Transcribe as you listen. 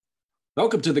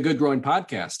Welcome to the Good Growing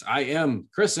Podcast. I am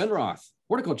Chris Enroth,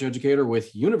 horticulture educator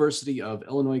with University of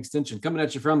Illinois Extension, coming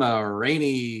at you from a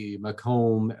rainy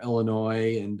Macomb,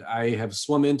 Illinois. And I have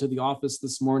swum into the office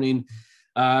this morning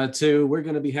we're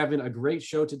going to be having a great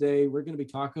show today. We're going to be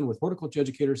talking with horticulture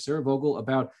educator Sarah Vogel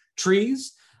about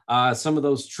trees, some of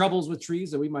those troubles with trees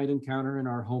that we might encounter in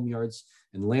our home yards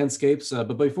and landscapes.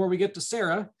 But before we get to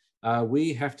Sarah,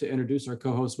 we have to introduce our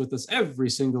co-hosts with us every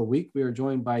single week. We are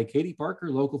joined by Katie Parker,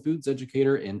 local foods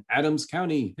educator in Adams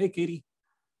County. Hey, Katie.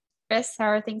 Chris, how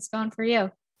are things going for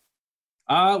you?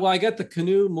 Well, I got the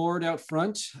canoe moored out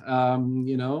front,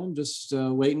 just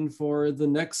waiting for the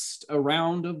next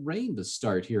round of rain to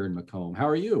start here in Macomb. How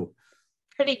are you?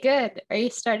 Pretty good. Are you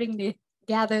starting to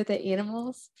gather the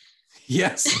animals?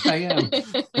 Yes, I am.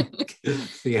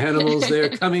 The animals, they're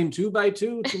coming 2 by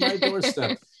 2 to my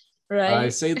doorstep. Right. I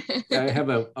say I have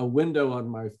a window on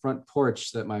my front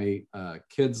porch that my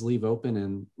kids leave open,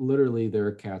 and literally there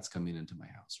are cats coming into my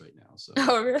house right now. So.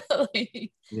 Oh,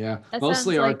 really? Yeah, that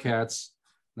mostly our cats.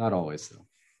 Not always, though.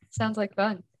 Sounds like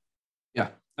fun. Yeah.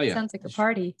 Oh, yeah. Sounds like a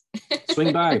party.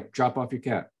 Swing by, drop off your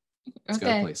cat. It's okay.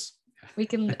 got a place. We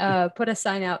can put a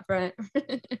sign out front.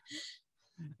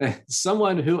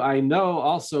 Someone who I know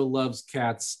also loves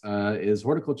cats is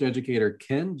horticulture educator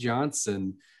Ken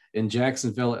Johnson in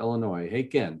Jacksonville, Illinois. Hey,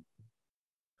 Ken.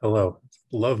 Hello.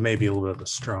 Love may be a little bit of a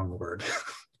strong word.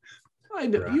 I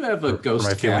know you have a ghost my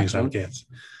cat. Feelings on cats.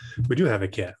 We do have a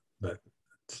cat, but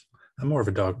I'm more of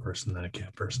a dog person than a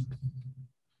cat person.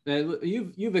 And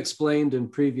you've explained in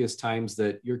previous times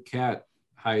that your cat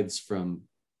hides from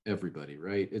everybody,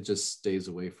 right? It just stays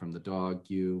away from the dog.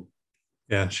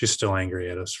 Yeah, she's still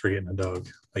angry at us for getting a dog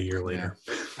a year later.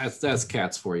 Yeah. That's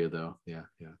cats for you, though. Yeah.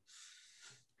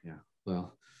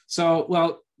 Well,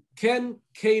 Ken,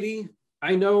 Katie,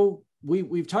 I know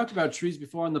we've talked about trees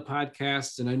before on the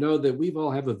podcast, and I know that we've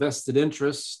all have a vested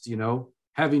interest,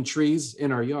 having trees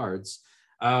in our yards.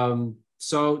 We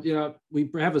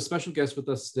have a special guest with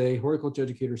us today, horticulture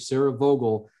educator Sarah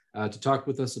Vogel, to talk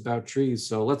with us about trees.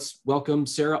 So let's welcome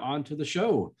Sarah onto the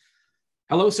show.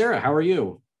 Hello, Sarah. How are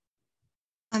you?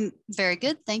 I'm very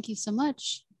good. Thank you so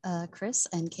much, Chris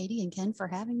and Katie and Ken, for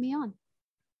having me on.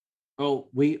 Oh,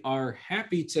 we are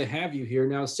happy to have you here.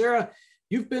 Now, Sarah,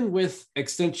 you've been with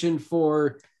Extension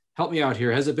for, help me out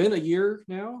here, has it been a year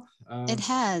now? It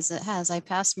has. I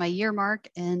passed my year mark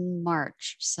in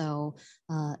March. So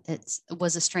it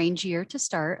was a strange year to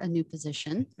start a new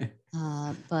position.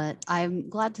 But I'm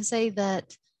glad to say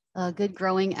that Good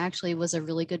Growing actually was a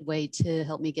really good way to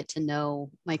help me get to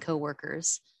know my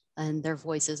coworkers and their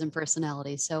voices and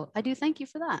personalities. So I do thank you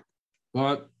for that.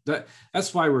 Well,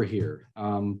 that's why we're here,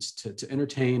 to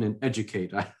entertain and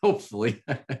educate. Hopefully,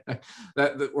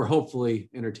 that we're hopefully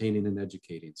entertaining and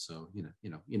educating. So you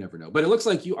never know. But it looks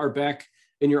like you are back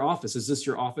in your office. Is this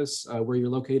your office where you're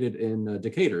located in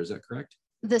Decatur? Is that correct?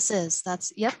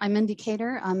 Yep. I'm in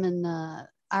Decatur. I'm in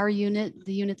our unit.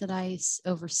 The unit that I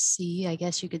oversee, I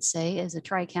guess you could say, is a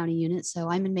tri-county unit. So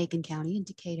I'm in Macon County in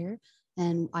Decatur,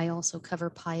 and I also cover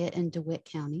Piatt and DeWitt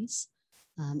counties.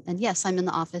 And yes, I'm in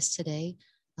the office today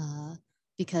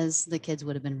because the kids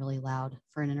would have been really loud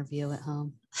for an interview at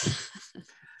home.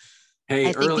 Hey,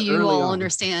 I think you all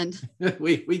understand.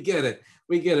 we get it.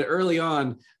 We get it. Early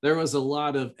on, there was a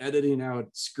lot of editing out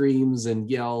screams and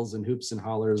yells and hoops and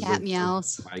hollers. Cat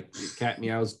meows. Cat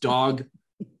meows, dog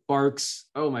barks.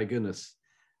 Oh my goodness.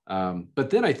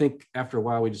 But then I think after a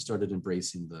while, we just started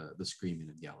embracing the screaming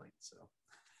and yelling. So.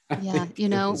 Yeah,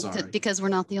 because we're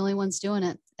not the only ones doing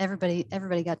it. Everybody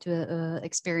got to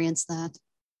experience that.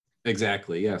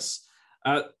 Exactly. Yes.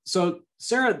 So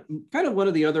Sarah, kind of one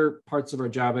of the other parts of our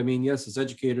job, I mean, yes, as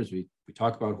educators, we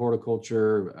talk about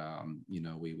horticulture.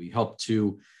 We help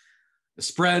to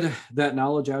spread that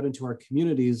knowledge out into our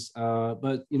communities.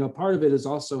 But part of it is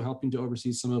also helping to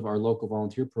oversee some of our local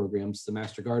volunteer programs, the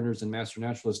Master Gardeners and Master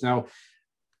Naturalists. Now,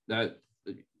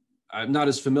 I'm not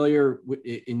as familiar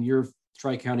in your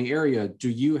Tri-County area. Do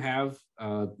you have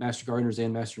Master Gardeners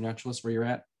and Master Naturalists where you're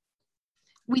at?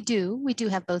 We do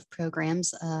have both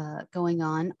programs going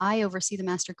on. I oversee the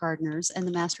Master Gardeners, and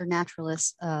the Master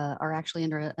Naturalists are actually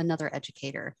under another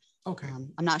educator. Okay.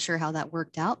 I'm not sure how that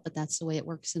worked out, but that's the way it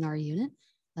works in our unit,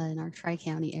 in our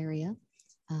Tri-County area.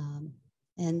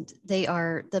 And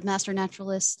the Master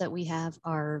Naturalists that we have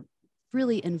are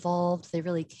really involved. They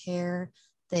really care.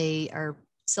 They are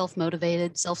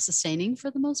self-motivated, self-sustaining for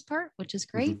the most part, which is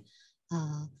great.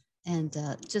 Mm-hmm. And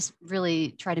just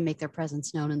really try to make their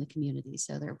presence known in the community,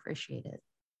 so they're appreciated.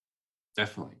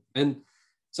 Definitely. And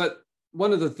so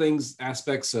one of the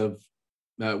aspects of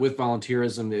with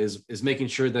volunteerism is making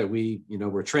sure that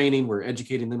we're training, we're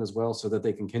educating them as well, so that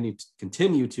they can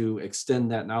continue to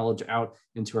extend that knowledge out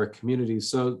into our communities.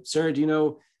 So, Sarah, do you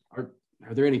know, are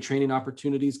there any training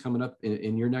opportunities coming up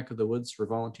in your neck of the woods for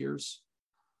volunteers?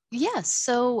 Yes,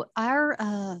 so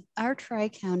our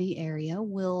Tri-County area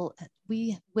will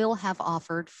have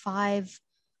offered 5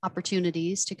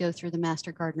 opportunities to go through the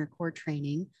Master Gardener Core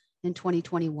training in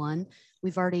 2021.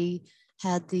 We've already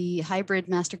had the hybrid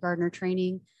Master Gardener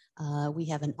training. We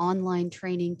have an online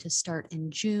training to start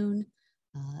in June,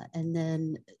 and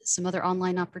then some other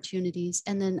online opportunities,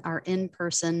 and then our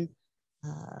in-person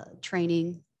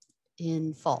training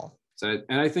in fall. So,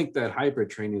 and I think that hybrid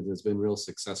training has been real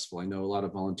successful. I know a lot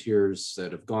of volunteers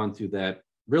that have gone through that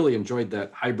really enjoyed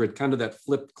that hybrid, kind of that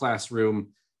flipped classroom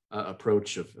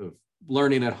approach of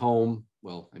learning at home.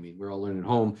 Well, I mean, we're all learning at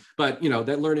home, but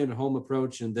that learning at home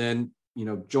approach, and then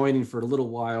joining for a little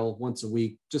while once a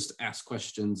week, just to ask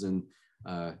questions and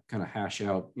kind of hash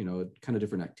out kind of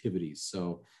different activities.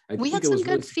 So we had some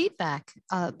good feedback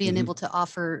being able to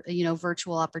offer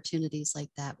virtual opportunities like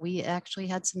that. We actually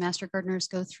had some Master Gardeners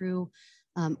go through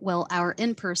our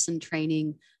in-person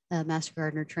training. Master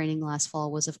Gardener training last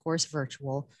fall was of course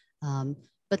virtual,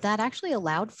 but that actually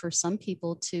allowed for some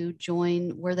people to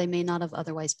join where they may not have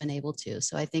otherwise been able to.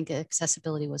 So I think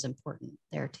accessibility was important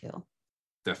there too.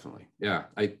 Definitely. Yeah.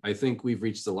 I think we've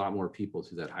reached a lot more people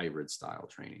through that hybrid style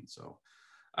training. So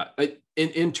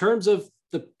in terms of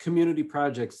the community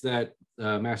projects that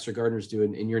Master Gardeners do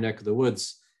in your neck of the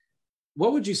woods,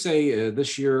 what would you say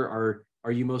this year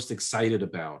are you most excited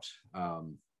about?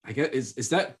 I guess, is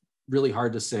that really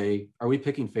hard to say? Are we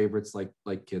picking favorites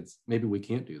like kids? Maybe we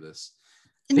can't do this.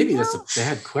 Maybe that's a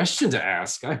bad question to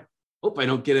ask. I hope I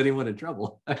don't get anyone in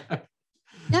trouble.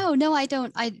 No, I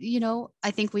don't. I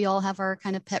think we all have our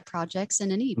kind of pet projects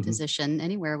in any position,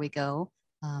 anywhere we go.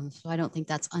 So I don't think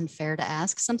that's unfair to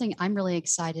ask. Something I'm really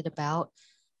excited about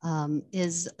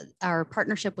is our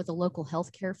partnership with a local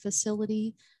healthcare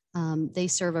facility. They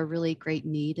serve a really great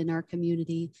need in our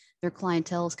community. Their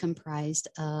clientele is comprised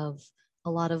of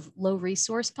a lot of low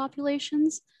resource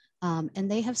populations, and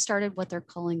they have started what they're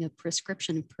calling a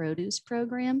prescription produce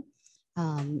program,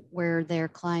 where their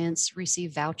clients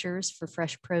receive vouchers for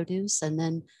fresh produce and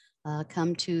then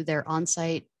come to their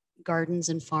on-site gardens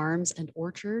and farms and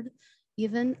orchard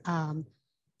even.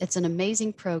 It's an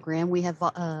amazing program. We have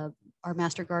our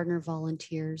Master Gardener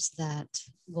volunteers that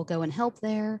will go and help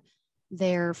there.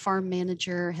 Their farm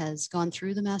manager has gone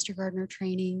through the Master Gardener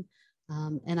training,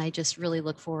 and I just really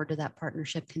look forward to that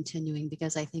partnership continuing,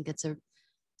 because I think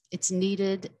it's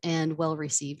needed and well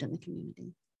received in the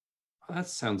community. That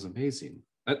sounds amazing.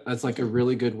 That's like a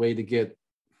really good way to get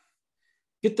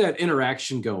that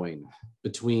interaction going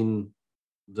between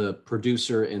the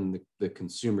producer and the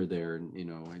consumer there.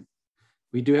 And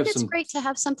we do have it's great to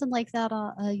have something like that,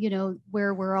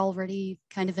 where we're already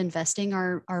kind of investing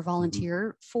our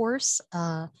volunteer force.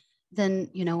 Then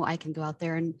I can go out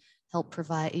there and help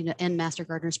provide, and Master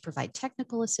Gardeners provide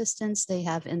technical assistance. They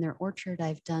have in their orchard,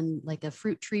 I've done like a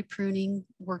fruit tree pruning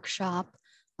workshop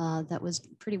that was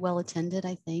pretty well attended,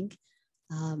 I think,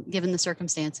 given the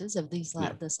circumstances of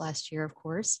this last year, of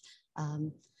course.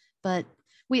 But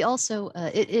we also,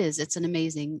 it's an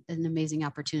amazing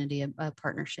opportunity, a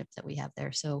partnership that we have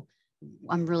there. So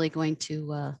I'm really going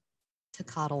to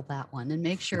coddle that one and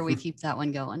make sure we keep that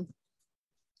one going.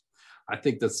 I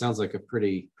think that sounds like a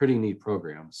pretty neat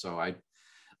program. So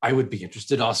I would be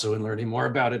interested also in learning more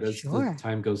about it as the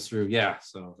time goes through. Yeah,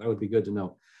 so that would be good to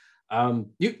know.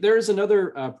 There is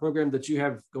another program that you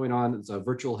have going on. It's a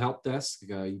virtual help desk.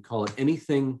 You call it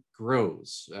Anything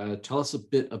Grows. Tell us a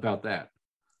bit about that.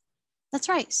 That's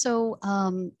right. So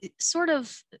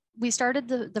we started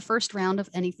the first round of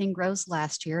Anything Grows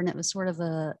last year, and it was sort of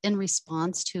in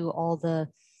response to all the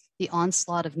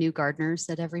onslaught of new gardeners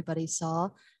that everybody saw.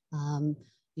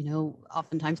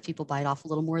 Oftentimes people bite off a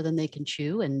little more than they can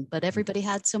chew, but everybody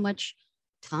had so much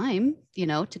time,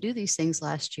 to do these things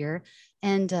last year.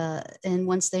 And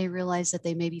once they realized that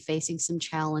they may be facing some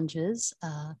challenges,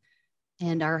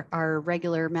 and our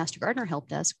regular Master Gardener help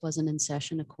desk wasn't in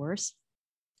session, of course.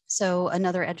 So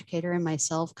another educator and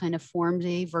myself kind of formed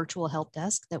a virtual help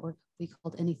desk that we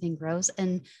called Anything Grows.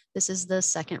 And this is the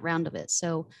second round of it.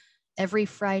 So every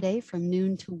Friday from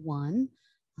noon to 1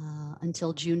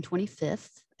 until June 25th,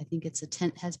 I think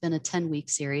has been a 10-week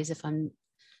series, if I'm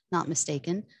not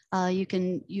mistaken.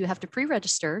 You have to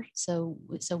pre-register, so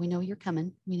we know you're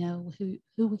coming. We know who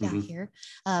we got here,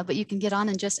 but you can get on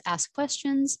and just ask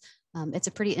questions. It's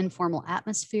a pretty informal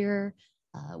atmosphere.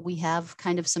 We have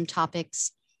kind of some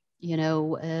topics.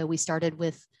 We started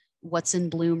with what's in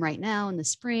bloom right now in the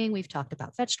spring. We've talked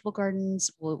about vegetable gardens.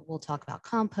 We'll talk about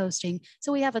composting.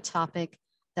 So we have a topic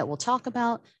that we'll talk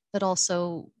about, but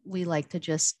also we like to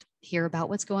just hear about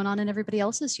what's going on in everybody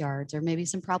else's yards, or maybe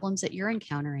some problems that you're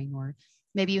encountering, or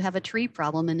maybe you have a tree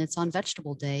problem and it's on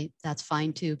vegetable day. That's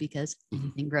fine too, because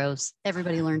anything grows.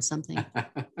 Everybody learns something.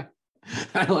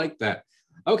 I like that.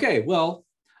 Okay, well,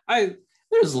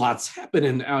 there's lots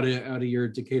happening out of your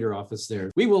Decatur office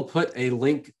there. We will put a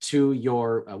link to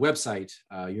your website,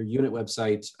 your unit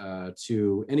website,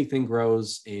 to Anything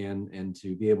Grows, and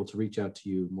to be able to reach out to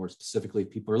you more specifically if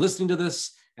people are listening to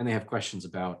this and they have questions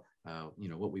about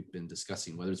what we've been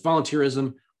discussing, whether it's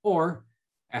volunteerism or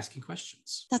asking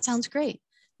questions. That sounds great.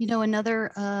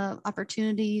 Another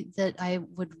opportunity that I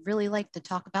would really like to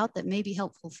talk about that may be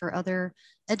helpful for other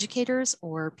educators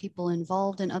or people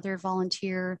involved in other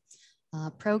volunteer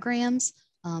programs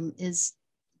is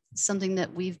something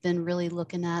that we've been really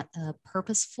looking at,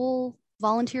 purposeful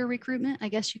volunteer recruitment, I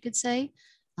guess you could say,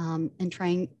 and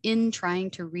trying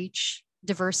to reach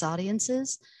diverse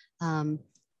audiences. I'm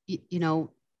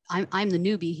the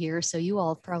newbie here, so you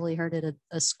all have probably heard it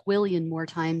a squillion more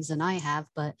times than I have,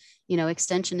 but,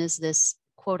 extension is this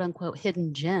quote unquote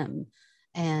hidden gem.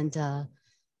 And,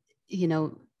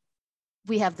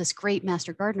 we have this great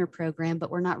Master Gardener program, but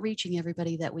we're not reaching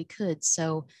everybody that we could.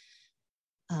 So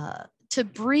to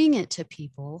bring it to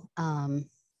people,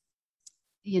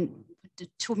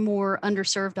 to more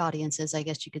underserved audiences, I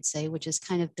guess you could say, which has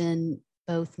kind of been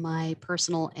both my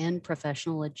personal and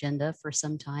professional agenda for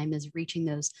some time, is reaching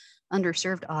those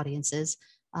underserved audiences.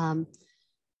 We're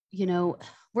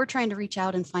trying to reach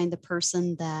out and find the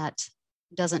person that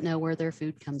doesn't know where their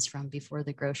food comes from before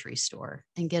the grocery store,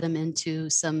 and get them into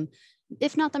some,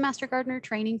 if not the Master Gardener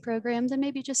training program, then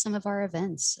maybe just some of our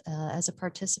events as a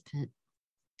participant.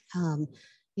 I'm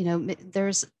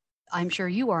sure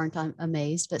you aren't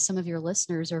amazed, but some of your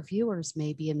listeners or viewers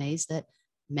may be amazed that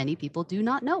many people do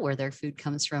not know where their food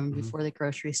comes from before the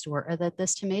grocery store, or that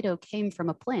this tomato came from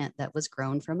a plant that was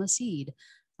grown from a seed.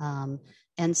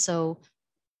 And so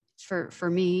for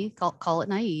me, call it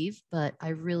naive, but I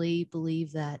really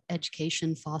believe that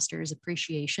education fosters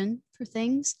appreciation for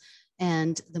things.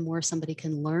 And the more somebody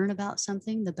can learn about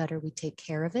something, the better we take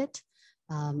care of it.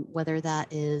 Whether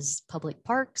that is public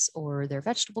parks or their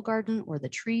vegetable garden or the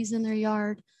trees in their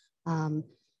yard.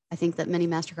 I think that many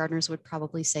Master Gardeners would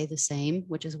probably say the same,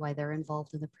 which is why they're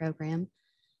involved in the program.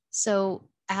 So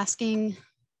asking,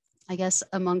 I guess,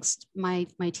 amongst my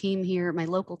team here, my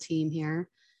local team here,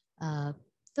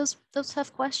 those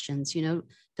tough questions,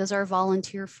 does our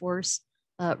volunteer force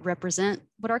represent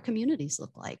what our communities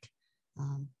look like?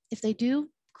 If they do,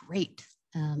 great.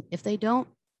 If they don't,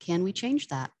 can we change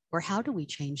that? Or how do we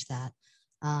change that?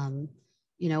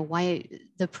 Why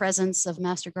the presence of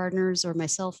Master Gardeners or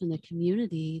myself in the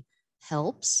community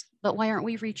helps, but why aren't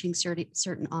we reaching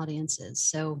certain audiences?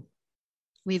 So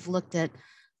we've looked at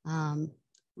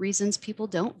reasons people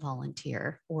don't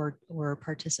volunteer or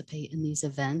participate in these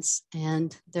events.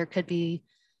 And there could be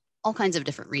all kinds of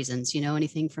different reasons,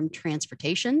 anything from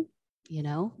transportation,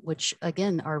 which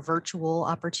again, our virtual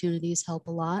opportunities help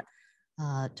a lot,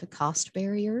 to cost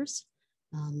barriers.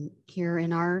 Here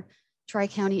in our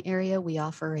Tri-County area, we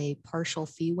offer a partial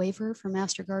fee waiver for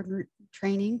Master Gardener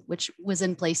training, which was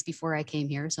in place before I came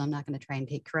here, so I'm not going to try and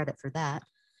take credit for that.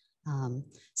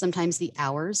 Sometimes the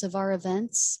hours of our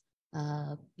events,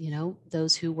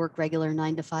 those who work regular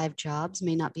 9-to-5 jobs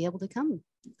may not be able to come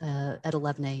at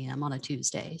 11 a.m. on a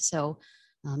Tuesday. So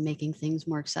making things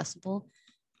more accessible.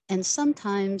 And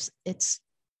sometimes it's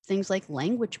things like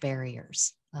language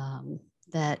barriers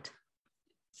that,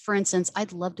 for instance,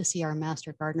 I'd love to see our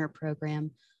Master Gardener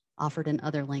program offered in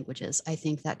other languages. I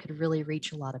think that could really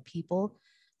reach a lot of people,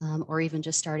 or even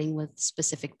just starting with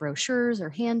specific brochures or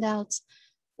handouts,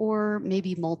 or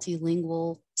maybe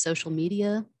multilingual social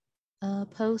media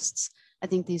posts. I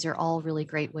think these are all really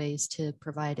great ways to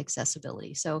provide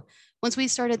accessibility. So once we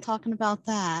started talking about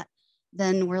that,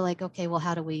 then we're like, okay, well,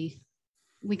 how do we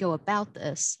go about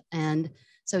this? And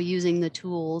so using the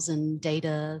tools and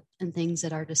data and things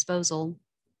at our disposal,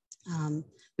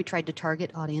 we tried to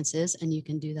target audiences, and you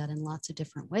can do that in lots of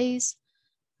different ways.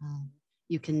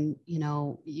 You can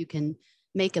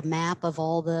make a map of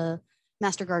all the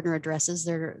Master Gardener addresses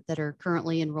that are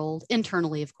currently enrolled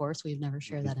internally. Of course, we've never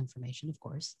shared that information, of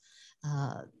course,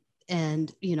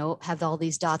 and have all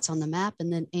these dots on the map,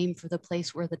 and then aim for the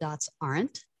place where the dots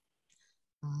aren't.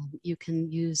 You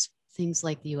can use things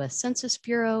like the U.S. Census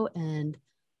Bureau and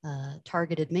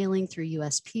targeted mailing through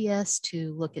USPS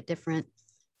to look at different,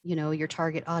 your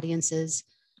target audiences.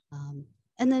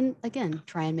 And then again,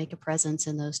 try and make a presence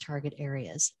in those target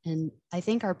areas. And I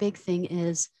think our big thing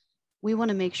is we want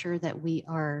to make sure that we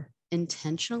are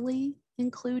intentionally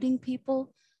including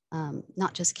people,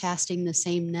 not just casting the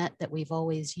same net that we've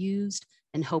always used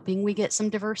and hoping we get some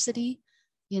diversity.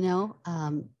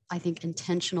 I think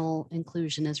intentional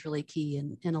inclusion is really key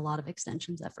in a lot of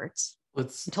extensions efforts. I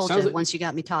told you once you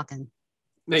got me talking.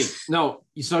 Hey, no,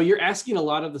 so you're asking a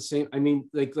lot of the same. I mean,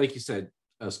 like you said,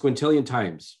 squintillion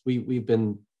times we've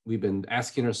been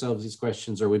asking ourselves these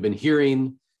questions, or we've been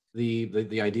hearing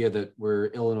the idea that we're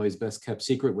Illinois' best kept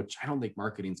secret, which I don't think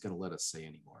marketing's going to let us say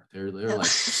anymore. They're like,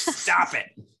 stop it,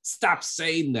 stop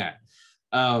saying that.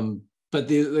 But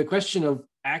the question of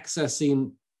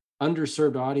accessing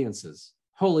underserved audiences,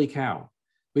 holy cow,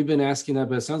 we've been asking that,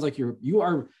 but it sounds like you're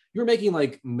making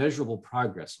like measurable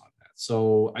progress on that.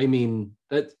 So I mean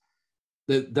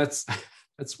that's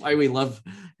why we love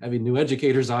having new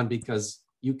educators on, because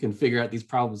you can figure out these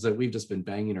problems that we've just been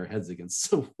banging our heads against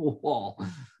the wall.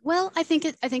 Well, I think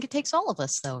it takes all of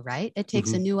us though, right? It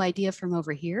takes a new idea from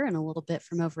over here and a little bit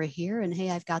from over here, and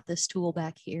hey, I've got this tool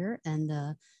back here, and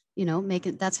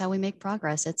that's how we make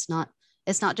progress. It's not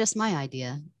just my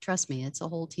idea. Trust me, it's a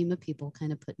whole team of people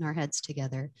kind of putting our heads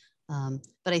together.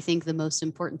 But I think the most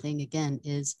important thing again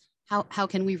is how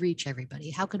can we reach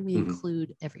everybody? How can we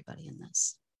include everybody in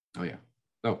this? Oh yeah,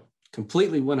 no,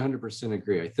 completely 100%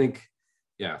 agree. I think,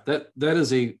 yeah,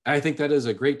 I think that is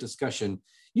a great discussion.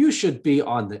 You should be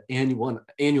on the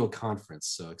annual conference.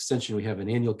 So Extension, we have an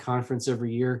annual conference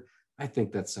every year. I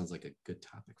think that sounds like a good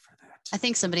topic for that. I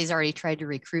think somebody's already tried to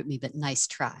recruit me, but nice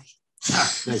try.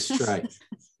 Nice try.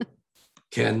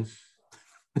 Ken,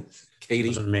 Katie,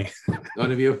 Wasn't me.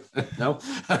 One of you? No?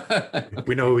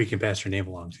 We know who we can pass your name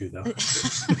along to, though.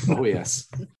 Oh, yes.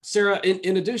 Sarah,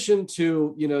 in addition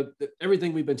to,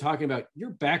 everything we've been talking about,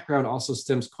 your background also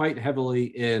stems quite heavily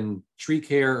in tree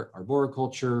care,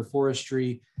 arboriculture,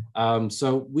 forestry.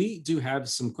 So we do have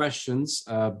some questions.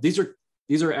 These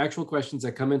are actual questions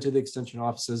that come into the Extension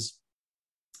offices,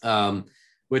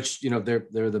 which,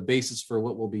 they're the basis for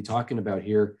what we'll be talking about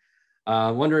here.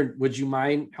 Wondering, would you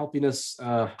mind helping us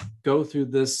go through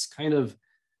this kind of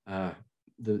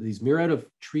these myriad of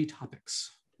tree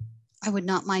topics? I would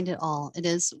not mind at all. It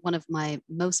is one of my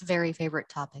most very favorite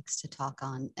topics to talk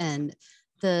on. And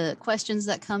the questions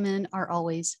that come in are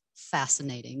always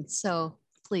fascinating. So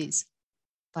please,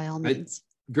 by all means.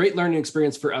 Great learning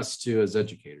experience for us too as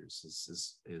educators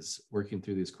is working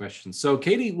through these questions. So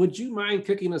Katie, would you mind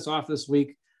kicking us off this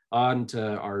week on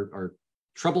to our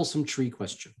troublesome tree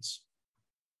questions?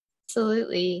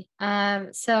 Absolutely.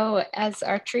 So as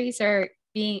our trees are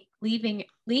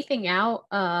leafing out,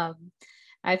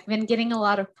 I've been getting a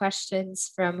lot of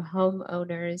questions from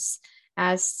homeowners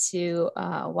as to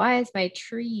why is my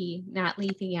tree not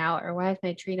leafing out, or why is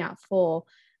my tree not full?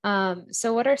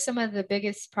 So what are some of the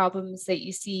biggest problems that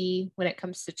you see when it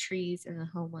comes to trees in the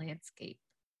home landscape?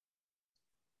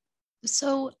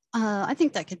 So I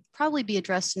think that could probably be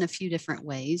addressed in a few different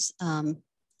ways.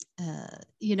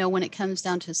 When it comes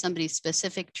down to somebody's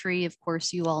specific tree, of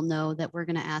course, you all know that we're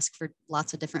going to ask for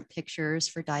lots of different pictures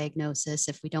for diagnosis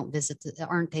if we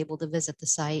aren't able to visit the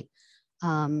site.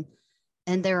 And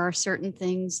there are certain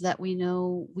things that we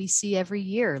know we see every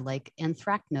year, like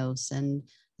anthracnose and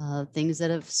things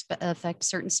that affect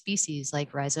certain species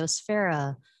like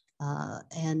Rhizosphaera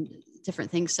and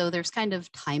different things. So there's kind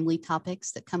of timely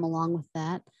topics that come along with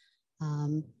that.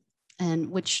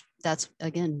 And which that's,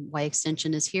 again, why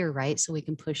Extension is here, right? So we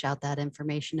can push out that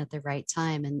information at the right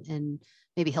time and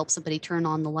maybe help somebody turn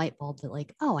on the light bulb that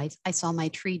like, oh, I saw my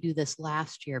tree do this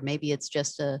last year. Maybe it's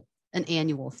just an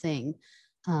annual thing.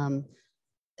 For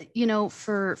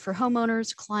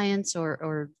homeowners, clients,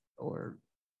 or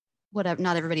whatever,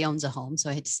 not everybody owns a home,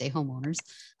 so I hate to say homeowners.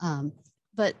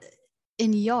 But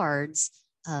in yards,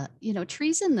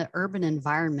 trees in the urban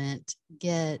environment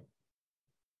get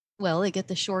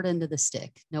the short end of the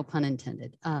stick, no pun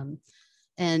intended. And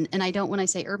when I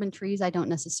say urban trees, I don't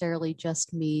necessarily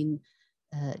just mean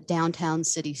downtown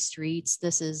city streets.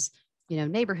 This is,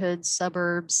 neighborhoods,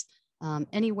 suburbs,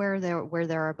 anywhere where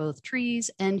there are both trees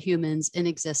and humans in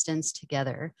existence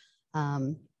together.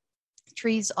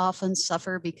 Trees often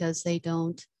suffer because they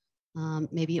don't,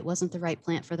 maybe it wasn't the right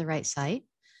plant for the right site.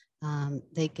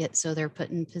 They're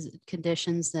put in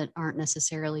conditions that aren't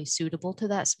necessarily suitable to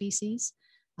that species.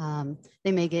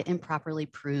 They may get improperly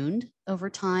pruned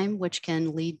over time, which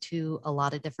can lead to a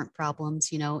lot of different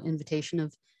problems, invitation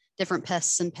of different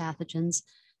pests and pathogens.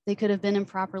 They could have been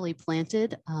improperly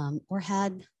planted or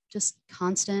had just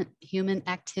constant human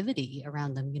activity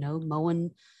around them,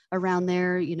 mowing around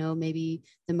there, maybe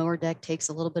the mower deck takes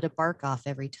a little bit of bark off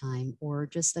every time, or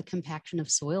just the compaction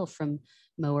of soil from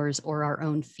mowers or our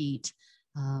own feet.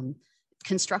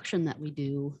 Construction that we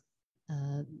do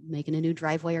making a new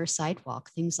driveway or sidewalk,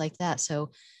 things like that.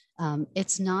 So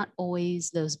it's not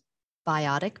always those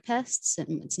biotic pests,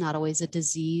 and it's not always a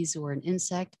disease or an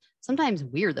insect. Sometimes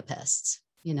we're the pests,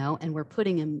 and we're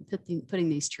putting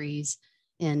these trees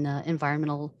in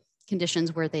environmental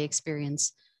conditions where they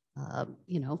experience,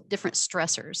 different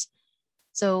stressors.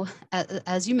 So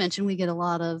as you mentioned, we get a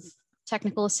lot of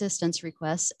technical assistance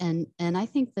requests. And I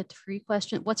think the tree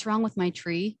question, what's wrong with my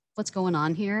tree? What's going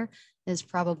on here, is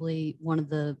probably one of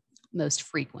the most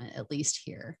frequent, at least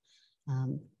here.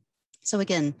 So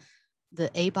again, the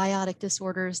abiotic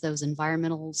disorders, those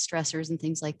environmental stressors and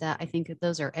things like that, I think that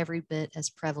those are every bit as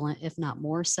prevalent, if not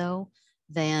more so,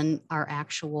 than our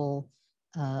actual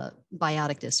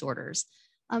biotic disorders,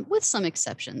 with some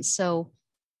exceptions. So,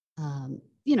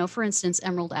 for instance,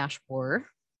 emerald ash borer,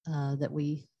 that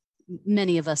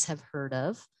many of us have heard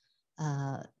of,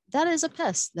 that is a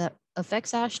pest that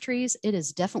affects ash trees. It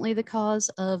is definitely the cause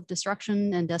of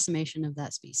destruction and decimation of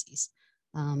that species.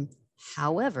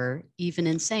 However, even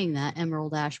in saying that,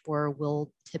 emerald ash borer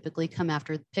will typically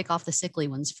pick off the sickly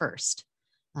ones first.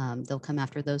 They'll come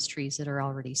after those trees that are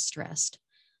already stressed.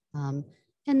 And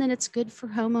then it's good for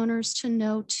homeowners to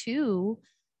know too,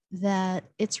 that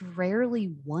it's rarely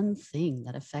one thing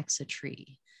that affects a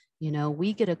tree.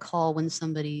 We get a call when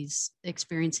somebody's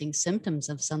experiencing symptoms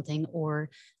of something, or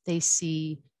they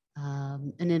see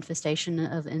an infestation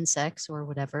of insects or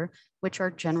whatever, which are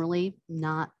generally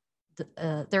not,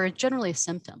 they're generally a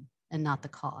symptom and not the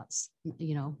cause,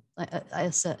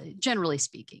 generally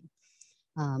speaking.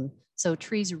 So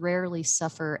trees rarely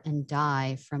suffer and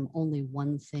die from only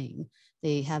one thing.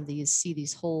 They have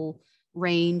these whole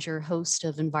range or host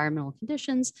of environmental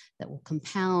conditions that will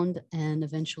compound and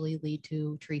eventually lead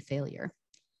to tree failure,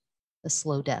 a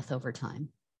slow death over time.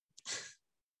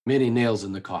 Many nails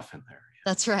in the coffin there.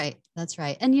 That's right. That's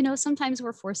right. And, sometimes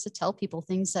we're forced to tell people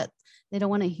things that they don't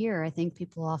want to hear. I think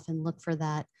people often look for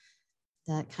that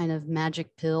kind of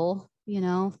magic pill,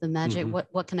 the magic,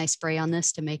 what can I spray on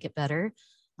this to make it better?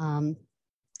 And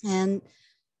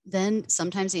then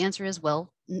sometimes the answer is,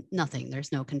 well, nothing.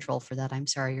 There's no control for that. I'm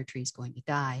sorry, your tree's going to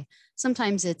die.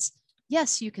 Sometimes it's,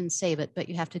 yes, you can save it, but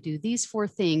you have to do these 4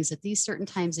 things at these certain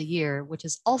times a year, which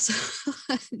is also,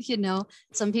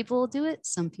 some people will do it,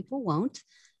 some people won't.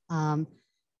 And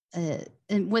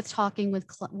when talking with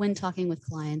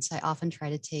clients, I often try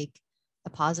to take a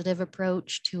positive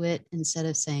approach to it, instead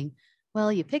of saying,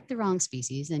 well, you picked the wrong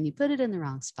species and you put it in the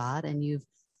wrong spot and you've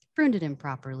pruned it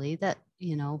improperly. That,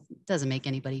 doesn't make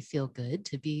anybody feel good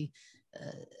to be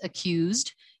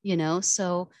accused,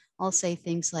 so I'll say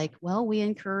things like, well, we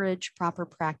encourage proper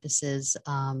practices.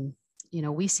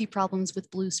 We see problems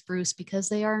with blue spruce because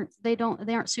they aren't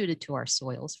suited to our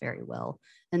soils very well.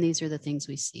 And these are the things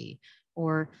we see.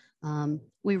 Or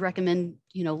we recommend,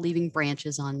 leaving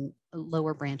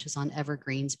lower branches on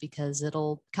evergreens because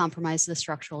it'll compromise the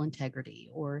structural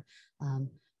integrity. Or,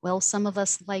 well, some of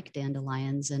us like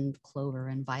dandelions and clover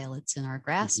and violets in our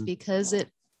grass because it,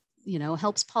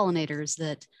 helps pollinators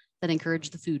that encourage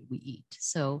the food we eat.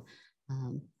 So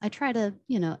I try to,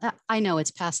 I know it's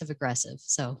passive aggressive,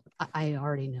 so I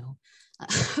already know.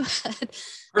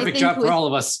 Perfect job for all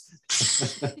of us.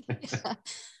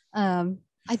 Yeah.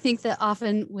 I think that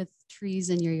often with trees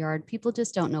in your yard, people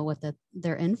just don't know what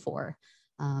they're in for.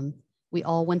 We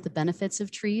all want the benefits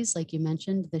of trees, like you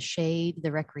mentioned, the shade,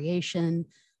 the recreation,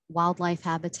 wildlife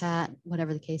habitat,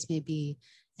 whatever the case may be.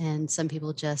 And some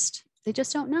people they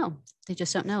just don't know. They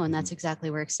just don't know. And that's exactly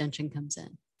where extension comes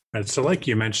in. Right. So like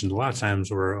you mentioned, a lot of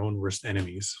times we're our own worst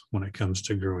enemies when it comes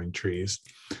to growing trees.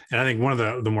 And I think one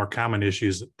of the more common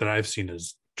issues that I've seen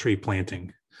is tree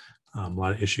planting. A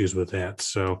lot of issues with that.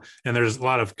 So, and there's a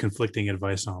lot of conflicting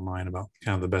advice online about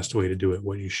kind of the best way to do it,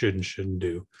 what you should and shouldn't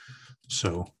do.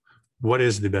 So what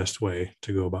is the best way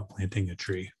to go about planting a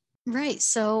tree? Right.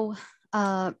 So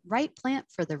right plant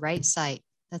for the right site.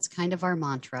 That's kind of our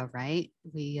mantra, right?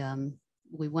 We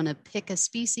want to pick a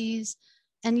species.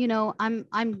 And,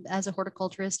 I'm as a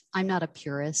horticulturist, I'm not a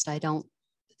purist. I don't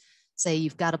say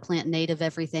you've got to plant native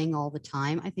everything all the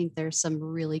time. I think there's some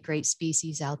really great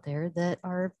species out there that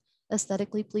are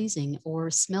aesthetically pleasing or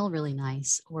smell really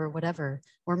nice or whatever,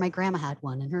 or my grandma had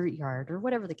one in her yard or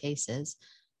whatever the case is,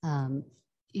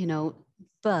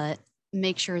 but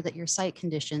make sure that your site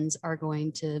conditions are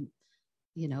going to,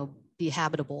 be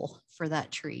habitable for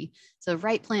that tree. So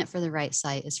right plant for the right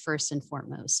site is first and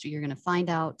foremost. You're going to find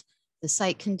out the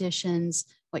site conditions,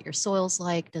 what your soil's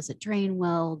like, does it drain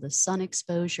well, the sun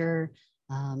exposure,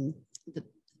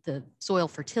 the soil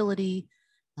fertility,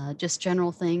 just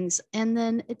general things. And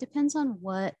then it depends on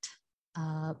what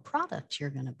product you're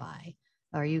going to buy.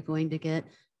 Are you going to get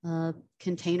a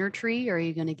container tree, or are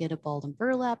you going to get a balled and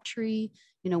burlap tree?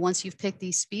 Once you've picked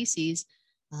these species,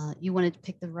 you want to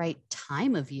pick the right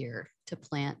time of year to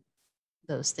plant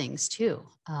those things too.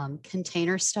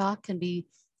 Container stock can be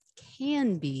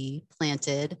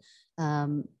planted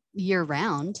year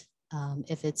round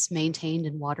if it's maintained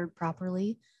and watered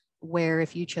properly. Where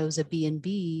if you chose a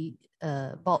B&B,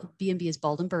 B&B is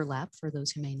balled and burlap for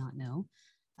those who may not know,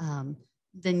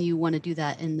 then you want to do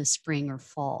that in the spring or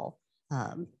fall,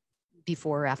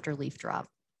 before or after leaf drop,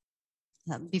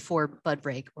 before bud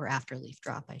break or after leaf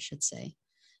drop, I should say.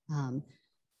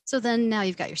 So then now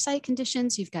you've got your site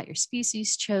conditions, you've got your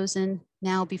species chosen.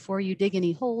 Now, before you dig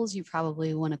any holes, you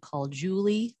probably want to call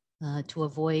Julie to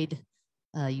avoid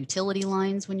utility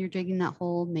lines when you're digging that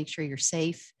hole. Make sure you're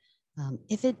safe.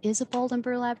 If it is a balled and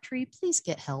burlap tree, please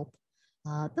get help.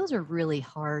 Those are really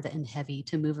hard and heavy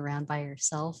to move around by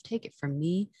yourself. Take it from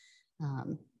me.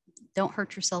 Don't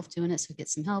hurt yourself doing it, so get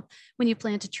some help. When you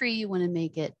plant a tree, you want to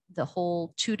make it the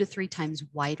hole 2 to 3 times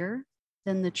wider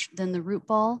than the root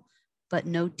ball, but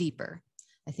no deeper.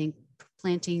 I think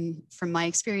planting, from my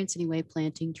experience anyway,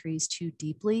 planting trees too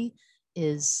deeply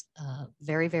is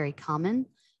very, very common.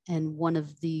 And one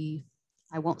of the,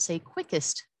 I won't say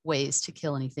quickest ways to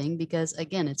kill anything, because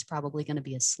again, it's probably going to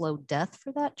be a slow death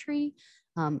for that tree,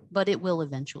 but it will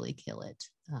eventually kill it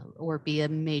or be a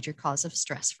major cause of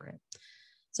stress for it.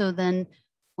 So then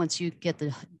once you get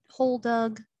the hole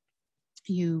dug,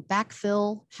 you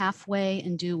backfill halfway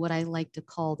and do what I like to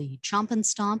call the chomp and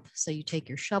stomp. So you take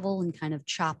your shovel and kind of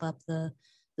chop up the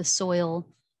soil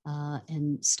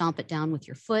and stomp it down with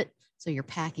your foot. So you're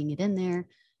packing it in there.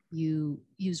 You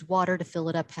use water to fill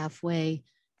it up halfway,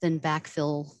 then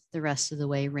backfill the rest of the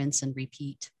way, rinse and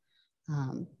repeat.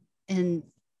 And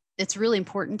it's really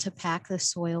important to pack the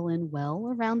soil in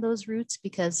well around those roots,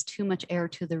 because too much air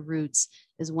to the roots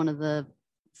is one of the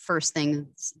first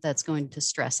things that's going to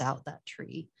stress out that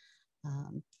tree.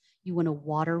 You want to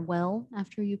water well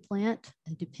after you plant,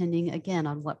 and depending again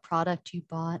on what product you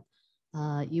bought,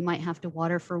 you might have to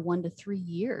water for 1 to 3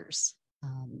 years.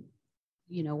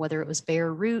 Whether it was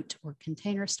bare root or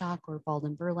container stock or balled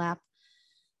and burlap.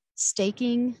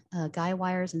 Staking, guy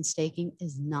wires and staking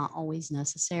is not always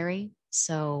necessary.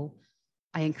 So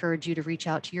I encourage you to reach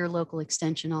out to your local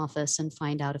extension office and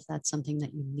find out if that's something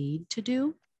that you need to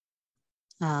do,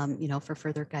 for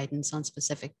further guidance on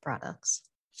specific products.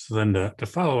 So then to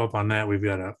follow up on that, we've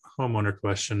got a homeowner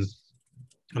question.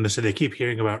 And they said they keep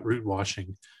hearing about root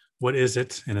washing. What is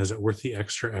it, and is it worth the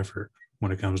extra effort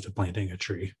when it comes to planting a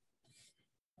tree?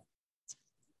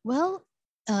 Well,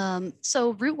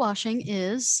 so root washing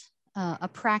is a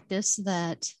practice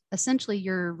that essentially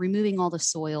you're removing all the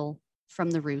soil from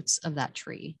the roots of that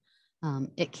tree.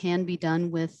 It can be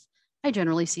done with, I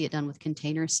generally see it done with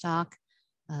container stock,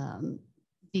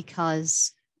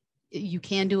 because you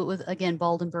can do it with, again,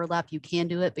 balled and burlap. You can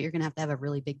do it, but you're going to have a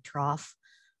really big trough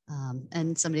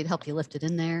and somebody to help you lift it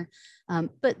in there.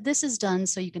 But this is done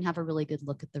so you can have a really good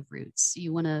look at the roots.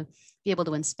 You want to be able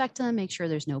to inspect them, make sure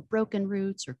there's no broken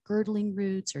roots or girdling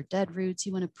roots or dead roots.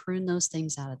 You want to prune those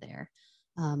things out of there.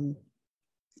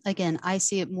 Again, I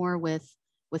see it more with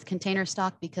container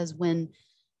stock, because when,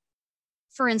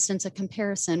 for instance, a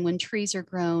comparison, when trees are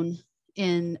grown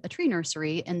in a tree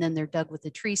nursery and then they're dug with a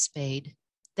tree spade,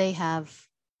 they have,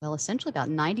 well, essentially about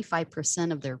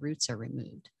 95% of their roots are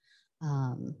removed.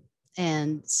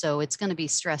 And so it's going to be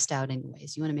stressed out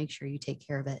anyways. You want to make sure you take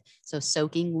care of it. So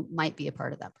soaking might be a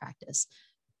part of that practice.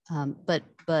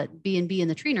 But B&B in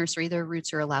the tree nursery, their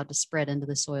roots are allowed to spread into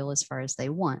the soil as far as they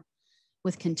want.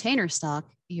 With container stock,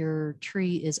 your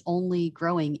tree is only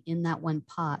growing in that one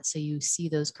pot. So you see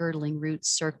those girdling roots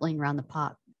circling around the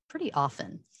pot pretty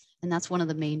often. And that's one of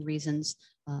the main reasons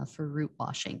for root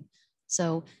washing.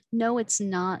 So no, it's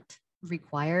not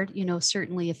required.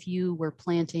 Certainly if you were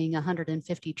planting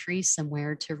 150 trees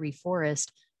somewhere to reforest,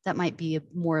 that might be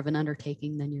more of an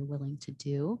undertaking than you're willing to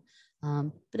do.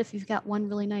 But if you've got one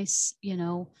really nice,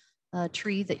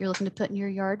 tree that you're looking to put in your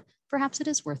yard, perhaps it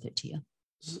is worth it to you.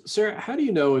 Sarah, how do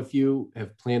you know if you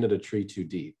have planted a tree too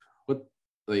deep? What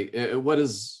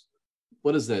does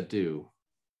that do?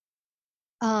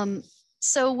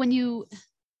 So when you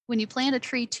plant a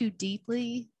tree too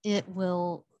deeply,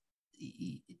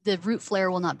 the root flare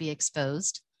will not be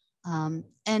exposed.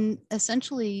 And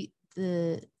essentially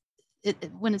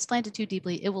when it's planted too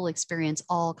deeply, it will experience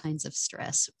all kinds of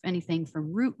stress, anything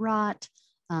from root rot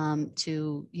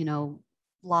to,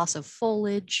 loss of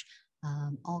foliage,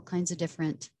 all kinds of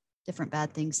different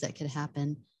bad things that could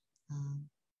happen.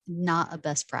 Not a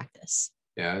best practice.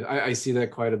 Yeah, I see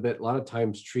that quite a bit. A lot of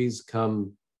times trees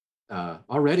come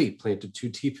already planted too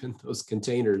deep in those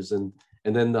containers, and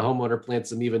And then the homeowner plants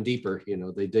them even deeper.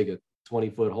 They dig a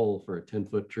 20-foot hole for a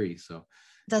 10-foot tree. So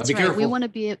that's be right. careful. We want to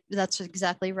be, that's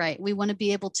exactly right. We want to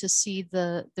be able to see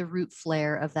the root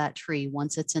flare of that tree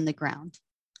once it's in the ground.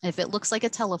 If it looks like a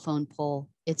telephone pole,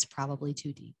 it's probably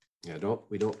too deep. Yeah,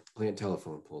 we don't plant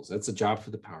telephone poles. That's a job for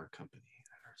the power company.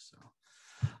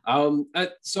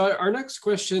 So our next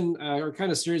question, or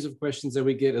kind of series of questions that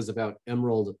we get, is about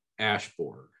emerald ash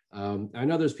borer. I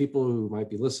know there's people who might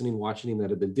be listening, watching,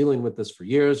 that have been dealing with this for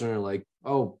years and are like,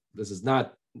 oh, this is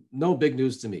no big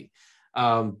news to me.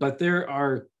 But there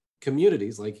are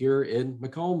communities like here in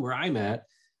Macomb, where I'm at.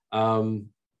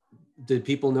 Did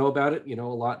people know about it? A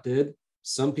lot did.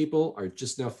 Some people are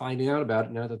just now finding out about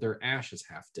it now that their ash is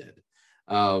half dead.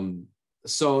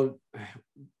 So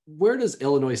where does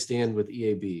Illinois stand with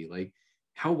EAB? Like,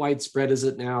 how widespread is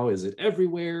it now? Is it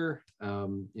everywhere?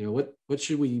 What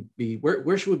should we be,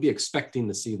 where should we be expecting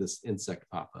to see this insect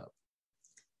pop up?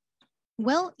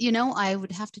 Well, I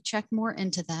would have to check more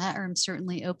into that, or I'm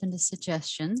certainly open to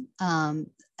suggestion.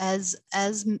 As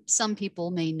some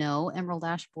people may know, emerald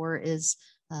ash borer is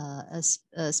a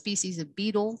species of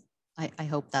beetle. I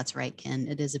hope that's right, Ken.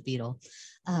 It is a beetle.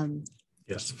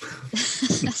 Yes.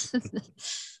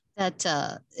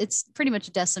 That it's pretty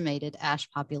much decimated ash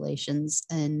populations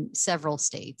in several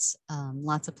states,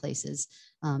 lots of places,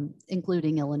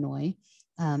 including Illinois.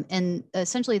 And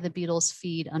essentially the beetles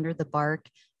feed under the bark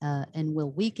and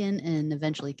will weaken and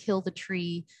eventually kill the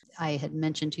tree. I had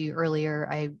mentioned to you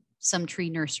earlier, some tree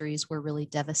nurseries were really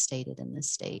devastated in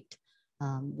this state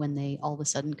when they all of a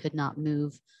sudden could not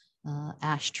move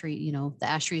ash tree, the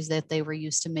ash trees that they were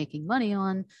used to making money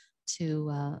on,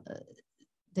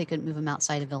 they couldn't move them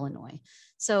outside of Illinois.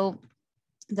 So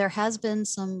there has been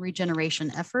some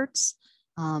regeneration efforts,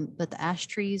 but the ash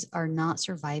trees are not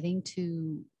surviving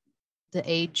to the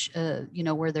age,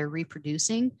 where they're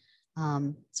reproducing.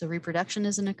 So reproduction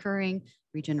isn't occurring,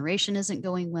 regeneration isn't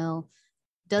going well.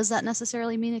 Does that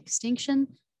necessarily mean extinction?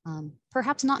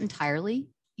 Perhaps not entirely.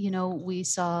 We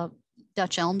saw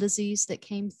Dutch elm disease that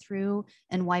came through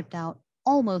and wiped out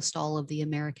almost all of the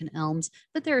American elms,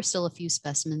 but there are still a few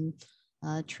specimen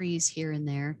trees here and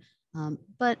there.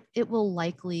 But it will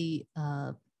likely,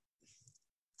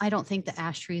 I don't think the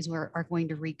ash trees are going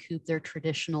to recoup their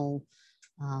traditional,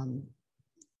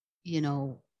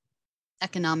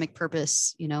 economic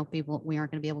purpose. We aren't going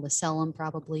to be able to sell them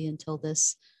probably until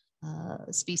this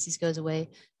species goes away.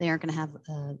 They aren't going to have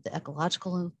the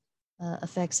ecological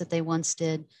effects that they once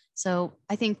did. So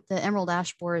I think the emerald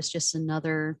ash borer is just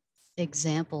another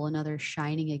example, another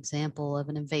shining example of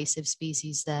an invasive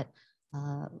species that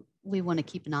we want to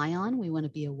keep an eye on, we want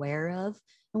to be aware of,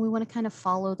 and we want to kind of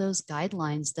follow those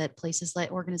guidelines that places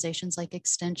like organizations like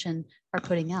Extension are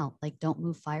putting out, like don't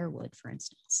move firewood, for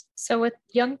instance. So with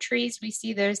young trees, we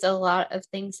see there's a lot of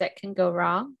things that can go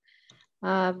wrong.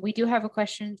 We do have a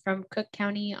question from Cook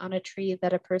County on a tree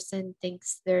that a person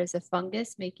thinks there's a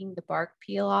fungus making the bark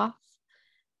peel off.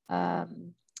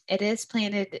 It is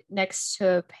planted next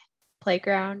to a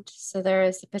playground, so there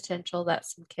is the potential that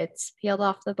some kids peeled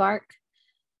off the bark.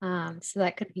 So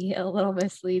that could be a little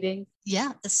misleading.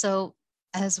 Yeah. So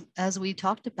as we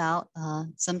talked about,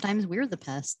 sometimes we're the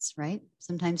pests, right?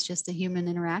 Sometimes just a human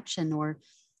interaction, or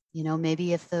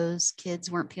maybe if those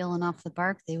kids weren't peeling off the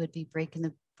bark, they would be breaking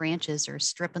the branches or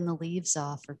stripping the leaves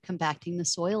off or compacting the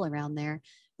soil around there,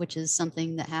 which is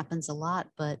something that happens a lot,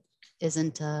 but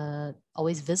isn't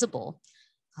always visible.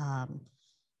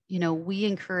 We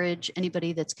encourage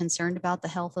anybody that's concerned about the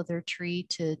health of their tree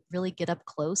to really get up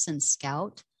close and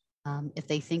scout. If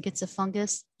they think it's a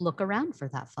fungus, look around for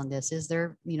that fungus. Is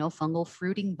there, fungal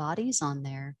fruiting bodies on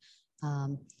there?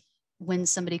 When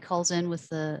somebody calls in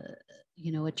with a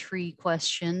tree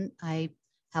question, I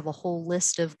have a whole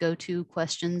list of go-to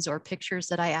questions or pictures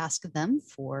that I ask them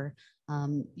for.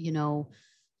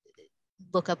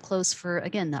 Look up close for,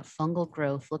 again, that fungal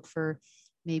growth. Look for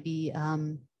maybe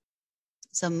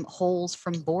some holes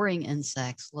from boring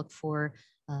insects. Look for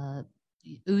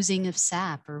oozing of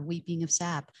sap or weeping of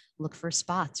sap. Look for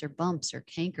spots or bumps or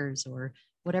cankers or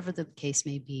whatever the case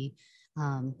may be.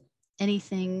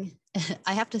 Anything.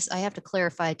 I have to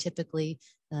clarify typically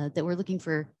that we're looking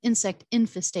for insect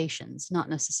infestations, not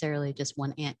necessarily just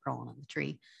one ant crawling on the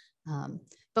tree,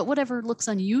 but whatever looks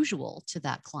unusual to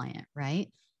that client,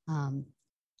 right?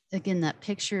 Again, that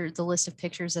picture, the list of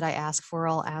pictures that I ask for,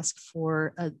 I'll ask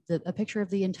for a picture of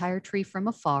the entire tree from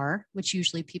afar, which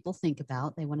usually people think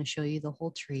about. They want to show you the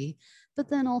whole tree, but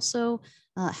then also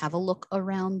have a look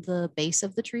around the base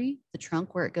of the tree, the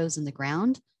trunk where it goes in the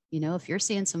ground. If you're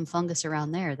seeing some fungus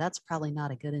around there, that's probably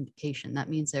not a good indication. That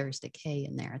means there's decay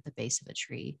in there at the base of a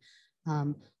tree.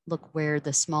 Look where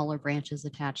the smaller branches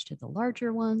attach to the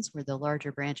larger ones, where the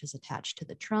larger branches attach to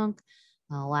the trunk.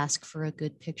 I'll ask for a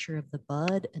good picture of the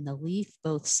bud and the leaf,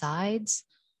 both sides,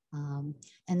 and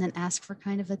then ask for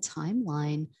kind of a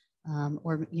timeline,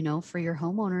 or, for your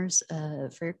homeowners,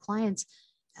 for your clients,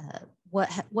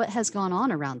 what has gone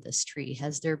on around this tree?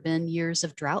 Has there been years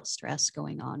of drought stress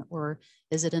going on, or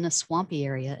is it in a swampy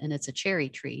area and it's a cherry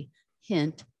tree?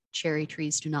 Hint, cherry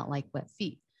trees do not like wet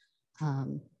feet.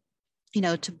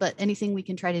 But anything we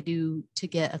can try to do to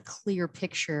get a clear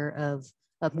picture of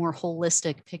a more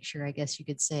holistic picture, I guess you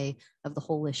could say, of the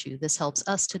whole issue. This helps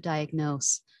us to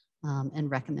diagnose and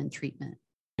recommend treatment.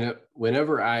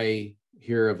 Whenever I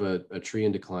hear of a tree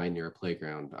in decline near a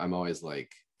playground, I'm always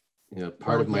like,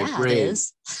 part of my brain.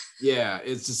 Yeah,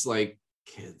 it's just like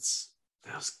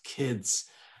those kids.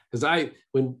 Because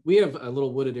when we have a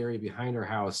little wooded area behind our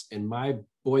house, and my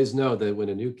boys know that when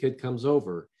a new kid comes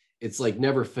over, it's like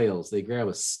never fails. They grab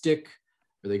a stick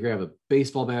or they grab a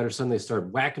baseball bat or something. They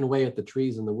start whacking away at the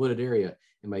trees in the wooded area.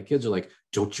 And my kids are like,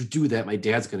 don't you do that. My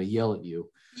dad's going to yell at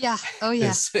you. Yeah. Oh,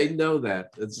 yeah. They know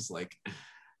that. It's just like,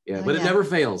 it never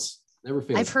fails. Never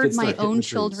fails. I've heard my own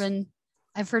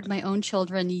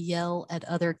children yell at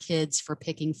other kids for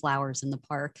picking flowers in the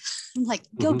park. I'm like,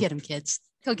 go get them, kids.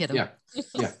 Go get them.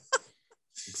 Yeah.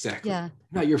 Exactly. Yeah.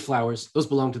 Not your flowers. Those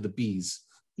belong to the bees.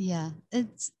 Yeah,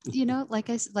 it's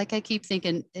like I keep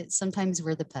thinking, sometimes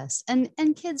we're the pests, and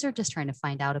kids are just trying to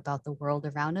find out about the world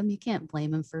around them. You can't blame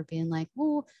them for being like,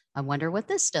 well, I wonder what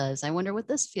this does. I wonder what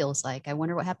this feels like. I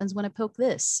wonder what happens when I poke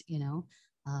this.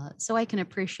 So I can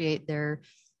appreciate their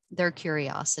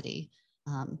curiosity.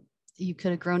 You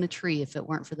could have grown a tree if it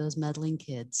weren't for those meddling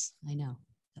kids. I know.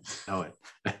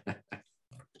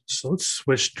 So let's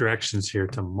switch directions here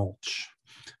to mulch.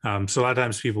 So a lot of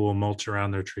times people will mulch around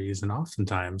their trees, and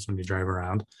oftentimes when you drive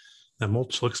around, the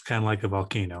mulch looks kind of like a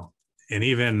volcano. And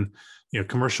even,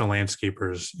 commercial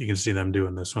landscapers, you can see them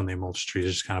doing this when they mulch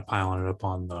trees, just kind of piling it up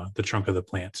on the trunk of the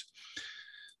plant.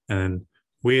 And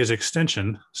we as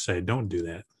Extension say, don't do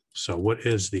that. So what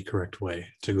is the correct way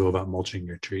to go about mulching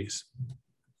your trees?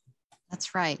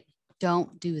 That's right.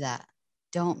 Don't do that.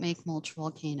 Don't make mulch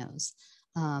volcanoes.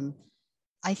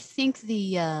 I think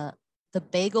the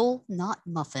bagel, not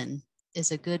muffin,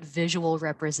 is a good visual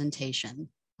representation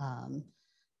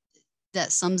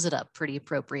that sums it up pretty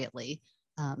appropriately.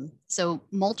 So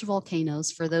mulch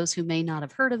volcanoes, for those who may not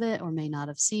have heard of it or may not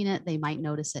have seen it, they might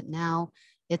notice it now.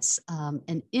 It's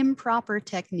an improper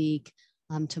technique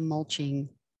to mulching,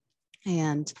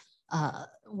 and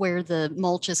where the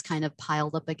mulch is kind of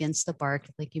piled up against the bark,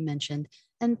 like you mentioned.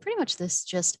 And pretty much this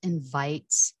just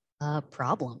invites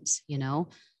problems,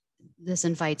 This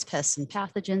invites pests and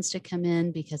pathogens to come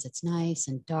in because it's nice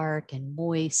and dark and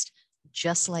moist,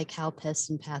 just like how pests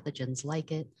and pathogens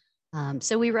like it.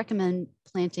 So we recommend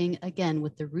planting, again,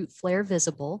 with the root flare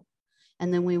visible.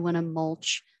 And then we want to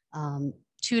mulch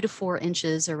 2 to 4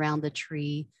 inches around the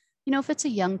tree. If it's a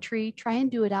young tree, try and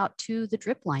do it out to the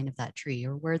drip line of that tree,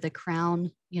 or where the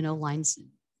crown, lines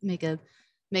make a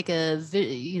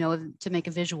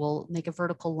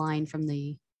vertical line from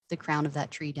the crown of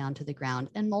that tree down to the ground,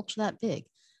 and mulch that big.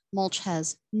 Mulch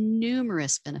has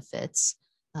numerous benefits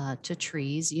to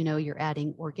trees. You're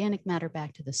adding organic matter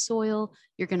back to the soil.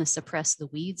 You're going to suppress the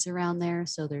weeds around there,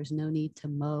 so there's no need to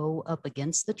mow up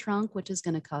against the trunk, which is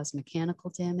going to cause mechanical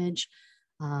damage.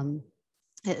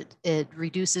 It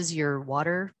reduces your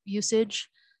water usage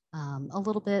a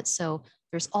little bit. So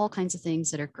there's all kinds of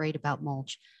things that are great about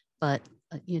mulch, but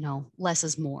less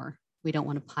is more. We don't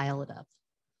want to pile it up.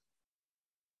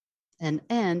 And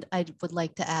I would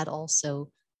like to add also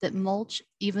that mulch,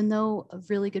 even though a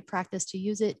really good practice to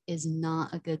use it, is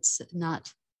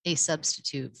not a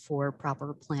substitute for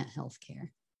proper plant health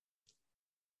care.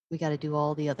 We got to do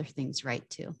all the other things right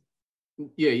too.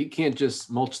 Yeah, you can't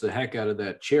just mulch the heck out of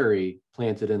that cherry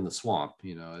planted in the swamp.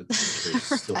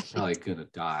 It's still Right. probably gonna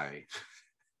die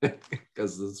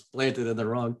because it's planted in the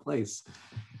wrong place.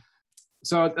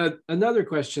 So another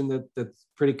question that's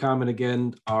pretty common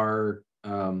again are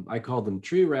I call them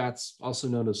tree rats, also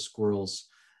known as squirrels,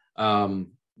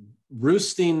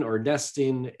 roosting or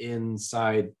nesting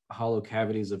inside hollow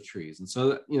cavities of trees. And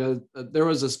so, there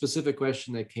was a specific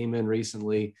question that came in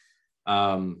recently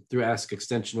through Ask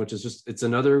Extension, which is it's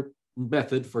another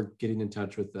method for getting in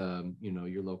touch with,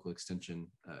 your local extension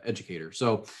educator.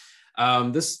 So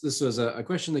this was a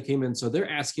question that came in. So they're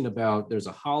asking about, there's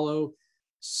a hollow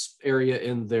area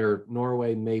in their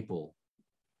Norway maple,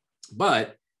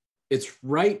 but it's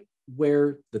right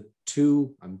where the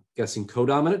two, I'm guessing,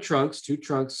 codominant trunks, two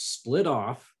trunks split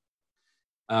off.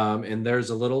 And there's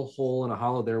a little hole in a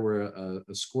hollow there where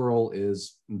a squirrel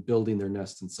is building their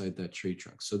nest inside that tree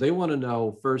trunk. So they want to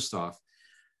know, first off,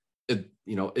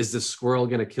 is this squirrel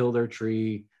going to kill their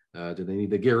tree? Do they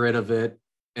need to get rid of it?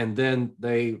 And then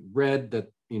they read that,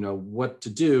 what to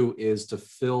do is to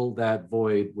fill that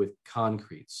void with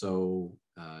concrete. So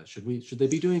should they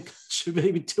be doing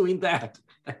that?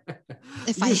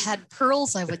 If I had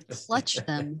pearls, I would clutch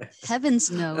them.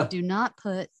 Heavens no, do not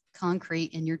put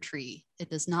concrete in your tree. It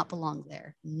does not belong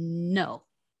there. No,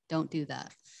 don't do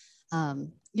that.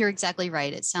 You're exactly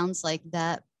right. It sounds like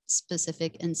that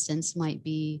specific instance might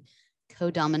be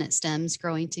codominant stems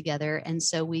growing together. And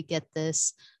so we get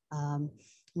this,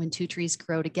 when two trees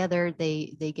grow together,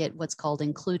 they get what's called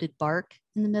included bark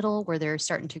in the middle where they're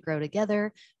starting to grow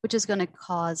together, which is going to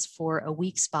cause for a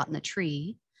weak spot in the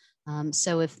tree.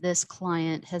 So if this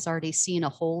client has already seen a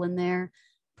hole in there,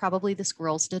 probably the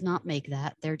squirrels did not make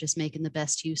that. They're just making the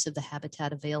best use of the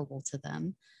habitat available to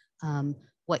them.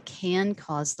 What can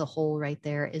cause the hole right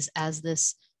there is as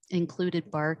this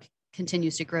included bark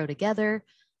continues to grow together,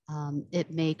 it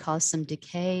may cause some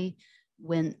decay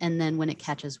and then when it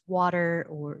catches water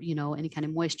or, any kind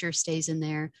of moisture stays in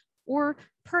there, or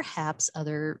perhaps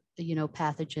other,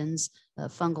 pathogens,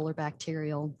 fungal or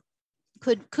bacterial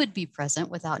could be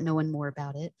present without knowing more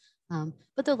about it.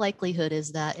 But the likelihood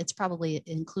is that it's probably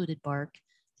included bark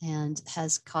and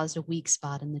has caused a weak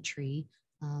spot in the tree.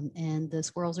 And the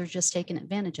squirrels are just taking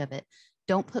advantage of it.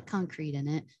 Don't put concrete in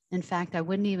it. In fact, I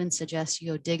wouldn't even suggest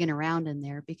you go digging around in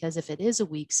there, because if it is a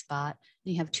weak spot,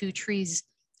 and you have two trees,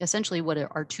 essentially what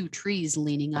are two trees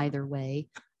leaning either way,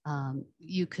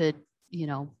 you could,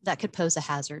 that could pose a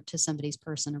hazard to somebody's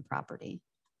person or property.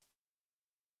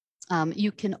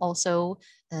 You can also,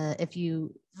 if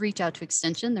you reach out to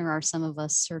Extension, there are some of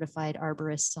us certified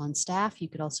arborists on staff. You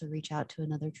could also reach out to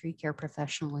another tree care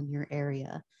professional in your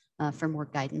area for more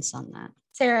guidance on that.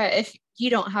 Sarah, if you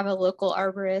don't have a local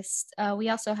arborist, we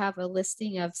also have a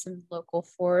listing of some local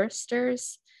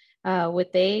foresters.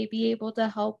 Would they be able to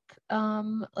help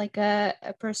like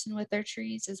a person with their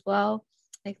trees as well,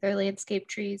 like their landscape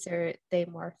trees, or are they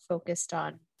more focused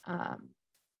on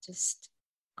just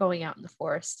going out in the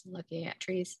forest and looking at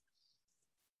trees?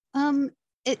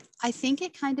 I think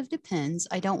it kind of depends.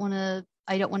 I don't want to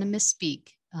misspeak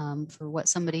for what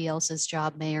somebody else's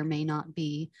job may or may not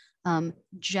be.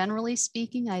 Generally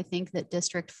speaking, I think that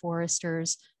district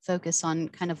foresters focus on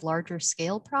kind of larger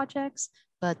scale projects,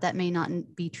 but that may not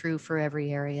be true for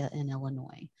every area in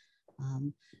Illinois.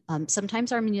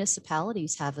 Sometimes our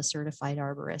municipalities have a certified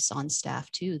arborist on staff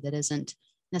too that isn't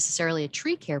necessarily a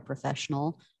tree care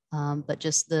professional, but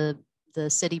just the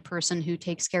city person who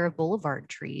takes care of boulevard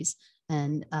trees.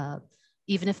 And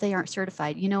even if they aren't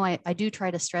certified, I do try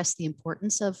to stress the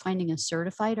importance of finding a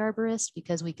certified arborist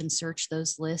because we can search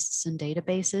those lists and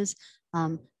databases.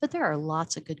 But there are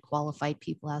lots of good qualified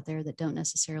people out there that don't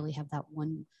necessarily have that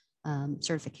one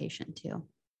certification too.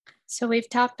 So we've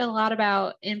talked a lot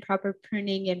about improper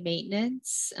pruning and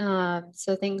maintenance.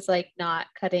 So things like not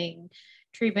cutting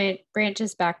tree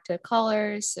branches back to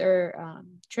collars or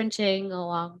trenching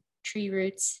along tree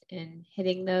roots and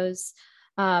hitting those.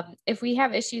 If we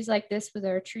have issues like this with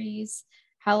our trees,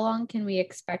 how long can we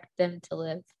expect them to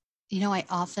live? I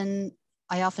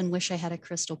often wish I had a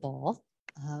crystal ball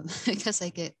because I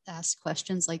get asked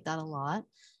questions like that a lot.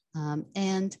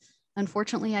 And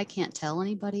unfortunately, I can't tell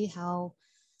anybody how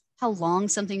long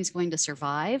something's going to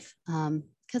survive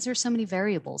because there's so many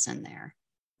variables in there,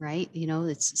 right?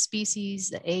 It's species,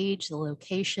 the age, the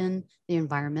location, the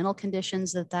environmental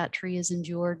conditions that tree has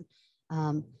endured.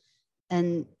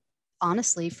 And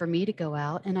honestly, for me to go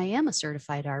out, and I am a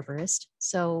certified arborist,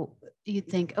 so you'd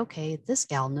think, okay, this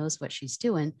gal knows what she's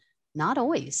doing. Not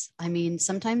always. I mean,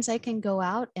 sometimes I can go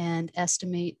out and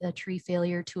estimate a tree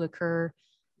failure to occur,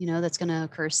 that's going to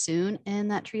occur soon,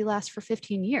 and that tree lasts for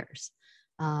 15 years.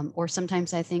 Or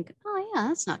sometimes I think, oh yeah,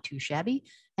 that's not too shabby,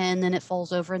 and then it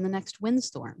falls over in the next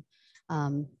windstorm.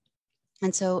 And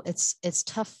so it's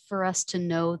tough for us to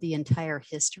know the entire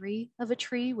history of a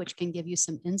tree, which can give you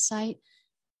some insight.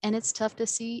 And it's tough to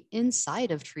see inside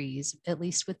of trees, at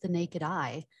least with the naked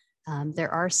eye.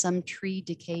 There are some tree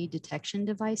decay detection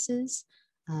devices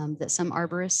that some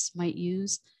arborists might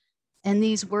use. And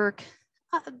these work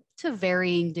to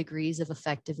varying degrees of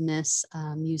effectiveness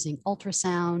using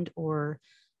ultrasound or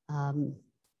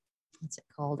what's it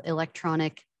called?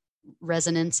 Electronic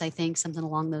resonance, I think, something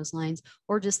along those lines,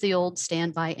 or just the old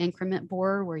standby increment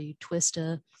borer where you twist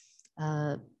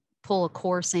pull a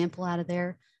core sample out of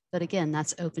there. But again,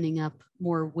 that's opening up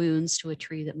more wounds to a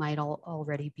tree that might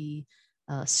already be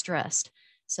stressed.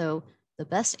 So the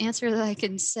best answer that I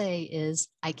can say is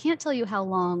I can't tell you how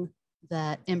long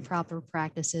that improper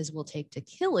practices will take to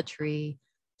kill a tree,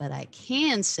 but I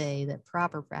can say that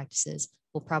proper practices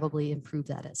will probably improve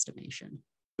that estimation.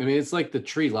 I mean, it's like the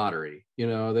tree lottery.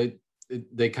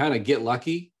 They kind of get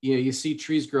lucky. You see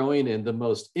trees growing in the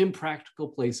most impractical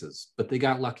places, but they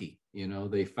got lucky.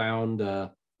 They found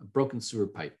a broken sewer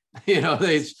pipe.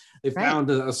 They found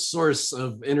a source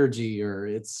of energy, or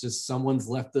it's just someone's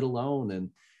left it alone, and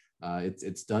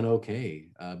it's done okay.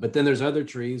 But then there's other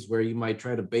trees where you might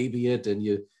try to baby it and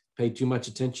you pay too much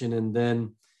attention, and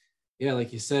then, yeah,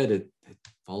 like you said, it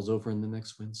falls over in the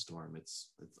next windstorm. It's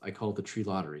I call it the tree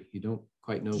lottery. You don't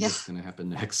quite know what's going to happen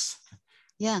next.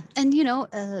 Yeah, and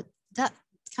that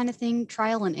kind of thing,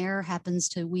 trial and error happens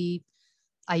to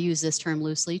I use this term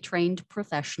loosely, trained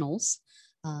professionals.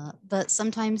 But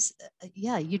sometimes,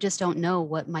 you just don't know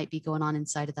what might be going on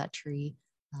inside of that tree.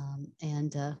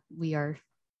 And we are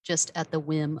just at the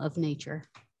whim of nature.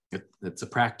 It's a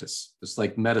practice. It's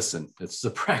like medicine. It's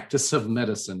the practice of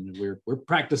medicine. We're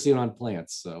practicing on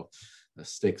plants, so the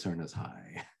stakes aren't as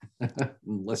high,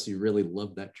 unless you really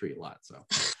love that tree a lot. So,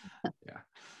 yeah.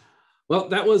 Well,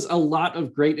 that was a lot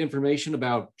of great information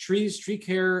about trees, tree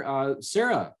care.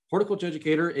 Sarah, horticulture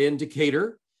educator in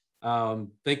Decatur.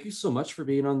 Thank you so much for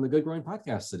being on the Good Growing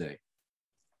Podcast today.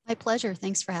 My pleasure.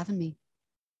 Thanks for having me.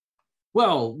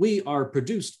 Well, we are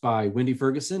produced by Wendy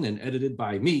Ferguson and edited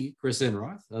by me, Chris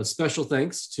Enroth. A special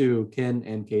thanks to Ken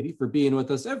and Katie for being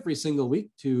with us every single week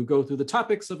to go through the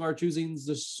topics of our choosings.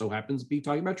 This so happens to be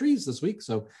talking about trees this week.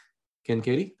 So Ken,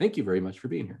 Katie, thank you very much for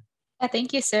being here.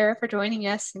 Thank you, Sarah, for joining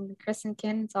us. And Chris and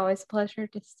Ken, it's always a pleasure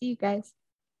to see you guys.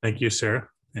 Thank you, Sarah.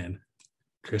 And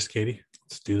Chris, Katie,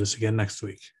 let's do this again next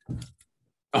week.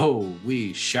 Oh,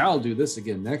 we shall do this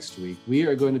again next week. We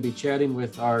are going to be chatting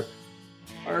with our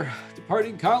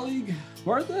departing colleague,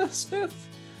 Martha Smith.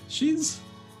 She's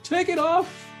taking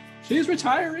off. She's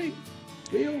retiring.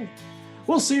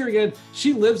 We'll see her again.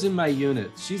 She lives in my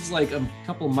unit. She's like a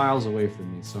couple miles away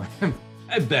from me, so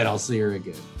I bet I'll see her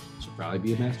again. She'll probably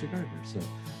be a master gardener, so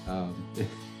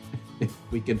if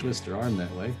we can twist her arm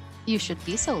that way. You should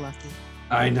be so lucky.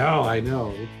 I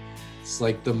know. It's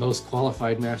like the most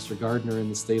qualified master gardener in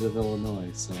the state of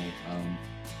Illinois. So,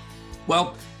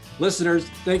 well, listeners,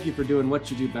 thank you for doing what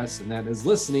you do best, and that is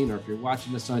listening, or if you're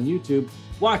watching this on YouTube,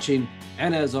 watching,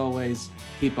 and as always,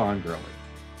 keep on growing.